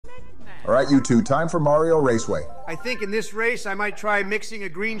All right, you two, time for Mario Raceway. I think in this race I might try mixing a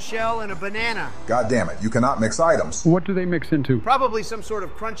green shell and a banana. God damn it, you cannot mix items. What do they mix into? Probably some sort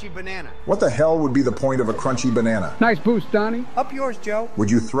of crunchy banana. What the hell would be the point of a crunchy banana? Nice boost, Donnie. Up yours, Joe. Would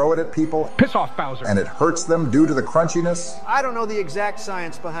you throw it at people Piss off, Bowser. and it hurts them due to the crunchiness? I don't know the exact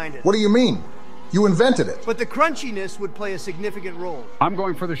science behind it. What do you mean? You invented it. But the crunchiness would play a significant role. I'm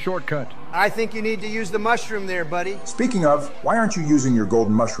going for the shortcut. I think you need to use the mushroom there, buddy. Speaking of, why aren't you using your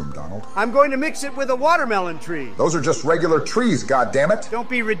golden mushroom, Donald? I'm going to mix it with a watermelon tree. Those are just regular trees, goddammit. Don't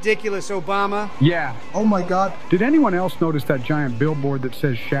be ridiculous, Obama. Yeah. Oh my god. Did anyone else notice that giant billboard that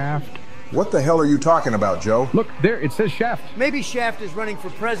says Shaft? What the hell are you talking about, Joe? Look, there, it says Shaft. Maybe Shaft is running for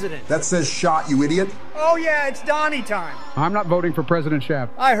president. That says shot, you idiot. Oh yeah, it's Donnie time. I'm not voting for President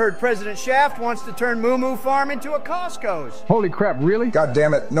Shaft. I heard President Shaft wants to turn Moo Moo Farm into a Costco's. Holy crap, really? God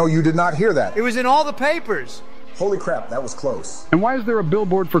damn it. No, you did not hear that. It was in all the papers. Holy crap, that was close. And why is there a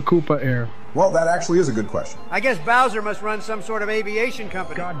billboard for Koopa Air? Well, that actually is a good question. I guess Bowser must run some sort of aviation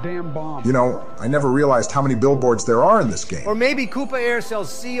company. Goddamn bomb. You know, I never realized how many billboards there are in this game. Or maybe Koopa Air sells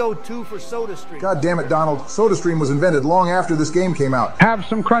CO2 for SodaStream. God damn it, Donald. SodaStream was invented long after this game came out. Have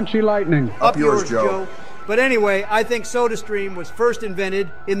some crunchy lightning. Up yours, Joe. But anyway, I think SodaStream was first invented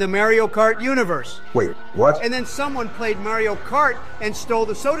in the Mario Kart universe. Wait, what? And then someone played Mario Kart and stole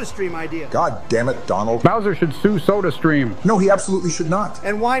the SodaStream idea. God damn it, Donald. Bowser should sue SodaStream. No, he absolutely should not.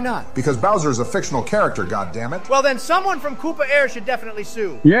 And why not? Because Bowser is a fictional character, god damn it. Well, then someone from Koopa Air should definitely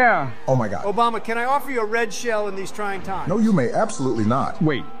sue. Yeah. Oh my god. Obama, can I offer you a red shell in these trying times? No, you may absolutely not.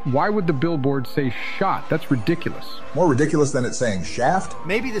 Wait, why would the billboard say shot? That's ridiculous. More ridiculous than it saying shaft?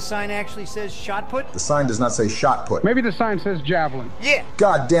 Maybe the sign actually says shot put? The sign does not say shot put. Maybe the sign says javelin. Yeah.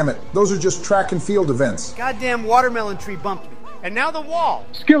 God damn it. Those are just track and field events. Goddamn watermelon tree bumped me. And now the wall.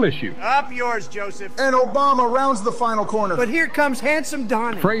 Skill issue. Up yours, Joseph. And Obama rounds the final corner. But here comes handsome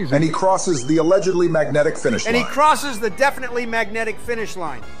Donnie. Phrasing. And he crosses the allegedly magnetic finish line. And he crosses the definitely magnetic finish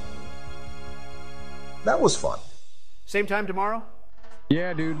line. That was fun. Same time tomorrow?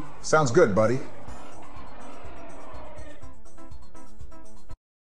 Yeah, dude. Sounds good, buddy.